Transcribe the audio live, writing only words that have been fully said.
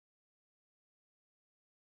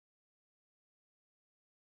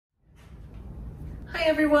Hi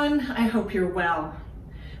everyone, I hope you're well.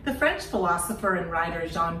 The French philosopher and writer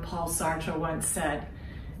Jean-Paul Sartre once said,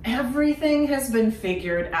 "Everything has been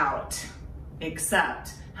figured out,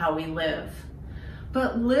 except how we live."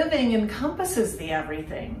 But living encompasses the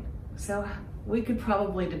everything, so we could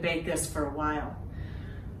probably debate this for a while.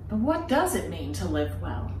 But what does it mean to live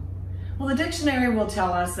well? Well, the dictionary will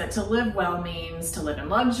tell us that to live well means to live in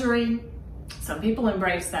luxury. Some people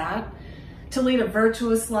embrace that. To lead a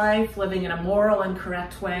virtuous life, living in a moral and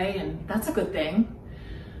correct way, and that's a good thing.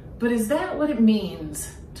 But is that what it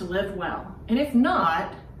means to live well? And if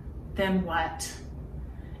not, then what?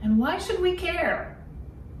 And why should we care?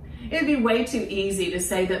 It'd be way too easy to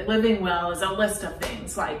say that living well is a list of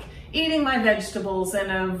things like eating my vegetables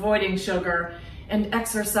and avoiding sugar and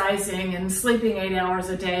exercising and sleeping 8 hours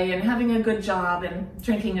a day and having a good job and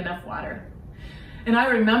drinking enough water. And I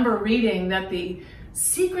remember reading that the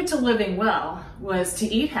secret to living well was to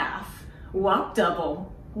eat half, walk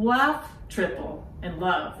double, laugh triple, and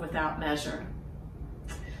love without measure.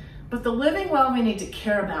 But the living well we need to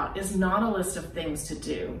care about is not a list of things to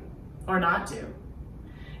do or not do.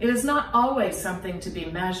 It is not always something to be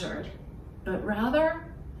measured, but rather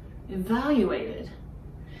evaluated.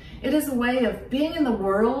 It is a way of being in the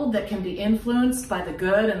world that can be influenced by the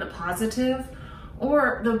good and the positive,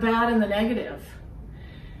 or the bad and the negative.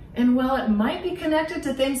 And while it might be connected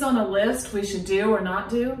to things on a list we should do or not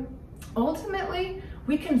do, ultimately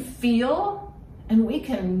we can feel and we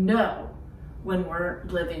can know when we're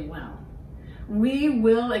living well. We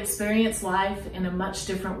will experience life in a much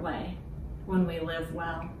different way when we live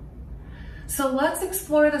well. So let's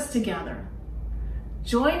explore this together.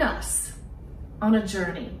 Join us on a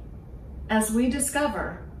journey as we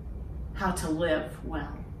discover how to live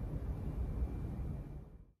well.